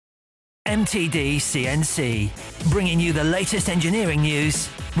MTDCNC, bringing you the latest engineering news,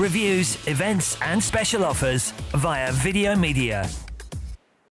 reviews, events and special offers via video media.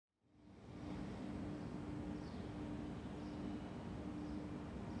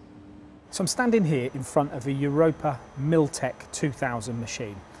 So I'm standing here in front of a Europa Milltech 2000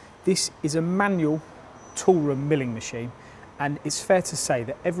 machine. This is a manual tool room milling machine, and it's fair to say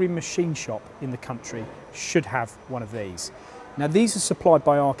that every machine shop in the country should have one of these. Now these are supplied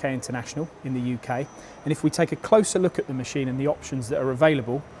by RK International in the UK, and if we take a closer look at the machine and the options that are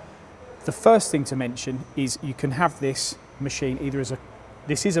available, the first thing to mention is you can have this machine either as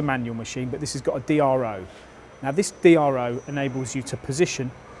this is a manual machine, but this has got a DRO. Now this DRO enables you to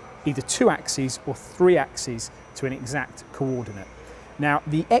position either 2 axes or 3 axes to an exact coordinate. Now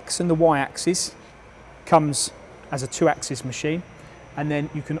the X and the Y axis comes as a 2-axis machine, and then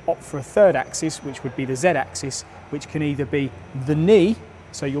you can opt for a 3rd axis, which would be the Z axis, which can either be the knee,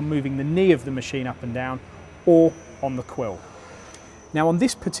 so you're moving the knee of the machine up and down, or on the quill. Now on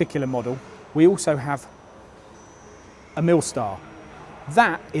this particular model, we also have a mill star.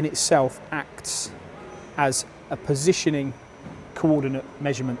 That in itself acts as a positioning coordinate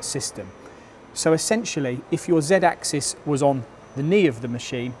measurement system. So essentially, if your Z axis was on the knee of the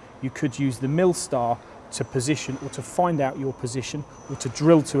machine, you could use the mill star to position or to find out your position or to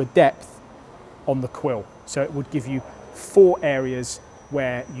drill to a depth on the quill. So it would give you 4 areas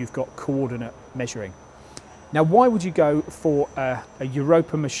where you've got coordinate measuring. Now why would you go for a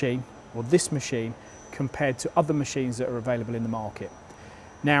Europa machine or this machine compared to other machines that are available in the market?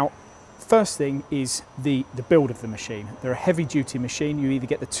 Now first thing is the build of the machine. They're a heavy duty machine. You either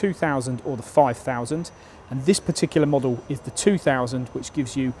get the 2000 or the 5000, and this particular model is the 2000, which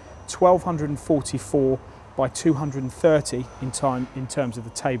gives you 1244 by 230 in terms of the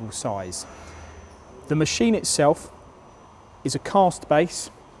table size. The machine itself is a cast base,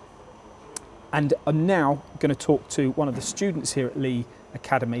 and I'm now going to talk to one of the students here at Lee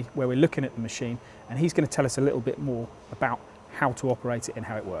Academy where we're looking at the machine, and he's going to tell us a little bit more about how to operate it and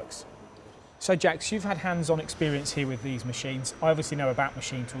how it works. So Jax, you've had hands-on experience here with these machines. I obviously know about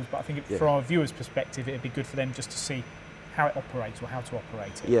machine tools, but I think for our viewers' perspective, it'd be good for them just to see how it operates or how to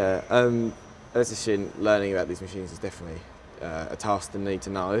operate it. Yeah, as a student, learning about these machines is definitely a task they need to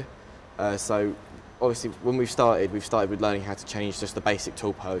know. So obviously when we've started with learning how to change just the basic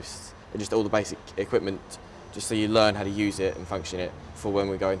tool posts and just all the basic equipment, just so you learn how to use it and function it for when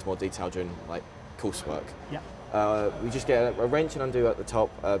we go into more detail during like coursework. Yeah. We just get a wrench and undo at the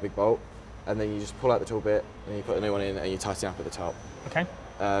top, big bolt, and then you just pull out the tool bit and you put a new one in and you tighten up at the top. Okay.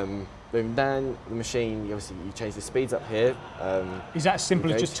 Moving down the machine, you change the speeds up here. Is that as simple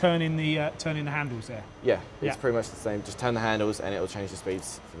as just turning the handles there? Yeah, it's pretty much the same. Just turn the handles and it will change the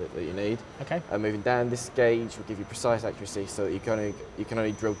speeds that you need. Okay. Moving down, this gauge will give you precise accuracy, so that you can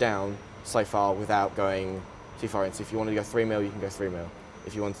only drill down so far without going too far in. So if you wanted to go 3mm, you can go 3mm.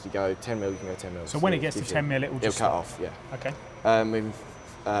 If you wanted to go 10mm, you can go 10mm. So when it gets to 10mm, it will just cut off. Yeah. Okay.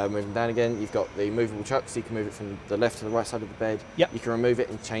 Moving down again, you've got the movable chuck, so you can move it from the left to the right side of the bed. Yep. You can remove it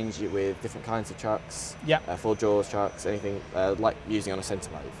and change it with different kinds of chucks. Yep. 4 jaws chucks, anything like using on a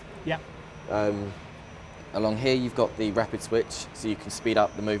centre lathe. Yep. Along here you've got the rapid switch, so you can speed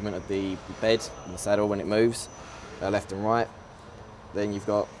up the movement of the bed and the saddle when it moves, left and right. Then you've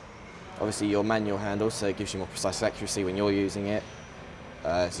got obviously your manual handle, so it gives you more precise accuracy when you're using it.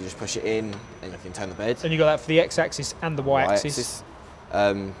 So you just push it in and you can turn the bed. And you've got that for the X-axis and the Y-axis.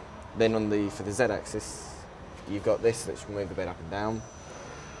 Then for the Z-axis, you've got this which will move the bed up and down.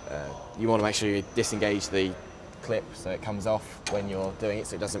 You want to make sure you disengage the clip so it comes off when you're doing it,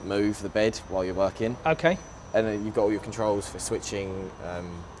 so it doesn't move the bed while you're working. Okay. And then you've got all your controls for switching,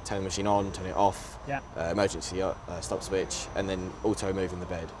 turn the machine on, turn it off, emergency stop switch, and then auto moving the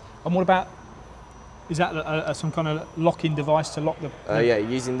bed. And what about, is that some kind of locking device to lock the... Yeah,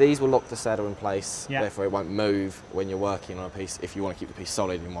 using these will lock the saddle in place, therefore it won't move when you're working on a piece if you want to keep the piece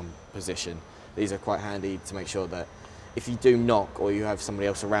solid in one position. These are quite handy to make sure that if you do knock or you have somebody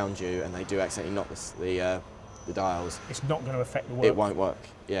else around you and they do accidentally knock the dials, it's not going to affect the work. It won't work.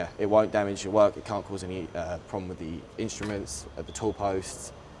 Yeah, it won't damage your work. It can't cause any problem with the instruments, the tool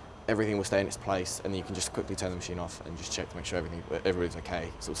posts. Everything will stay in its place, and you can just quickly turn the machine off and just check to make sure everything's okay.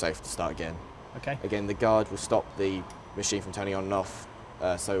 It's all safe to start again. Okay. Again, the guard will stop the machine from turning on and off,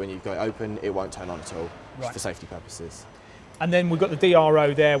 so when you go open, it won't turn on at all, just for safety purposes. And then we've got the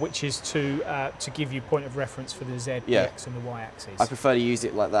DRO there, which is to give you point of reference for the Z, the X and the Y axis. I prefer to use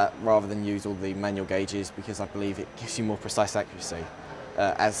it like that rather than use all the manual gauges, because I believe it gives you more precise accuracy.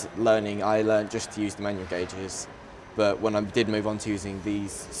 As learning, I learned just to use the manual gauges, but when I did move on to using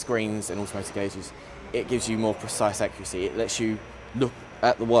these screens and automated gauges, it gives you more precise accuracy. It lets you look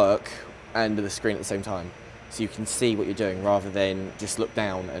at the work and the screen at the same time. So you can see what you're doing rather than just look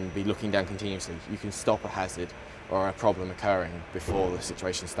down and be looking down continuously. You can stop a hazard or a problem occurring before the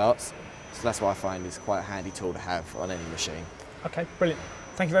situation starts. So that's what I find is quite a handy tool to have on any machine. Okay, brilliant.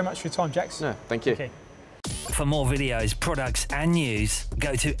 Thank you very much for your time, Jax. No, thank you. Okay. For more videos, products and news,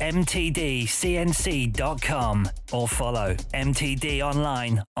 go to mtdcnc.com or follow MTD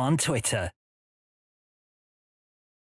Online on Twitter.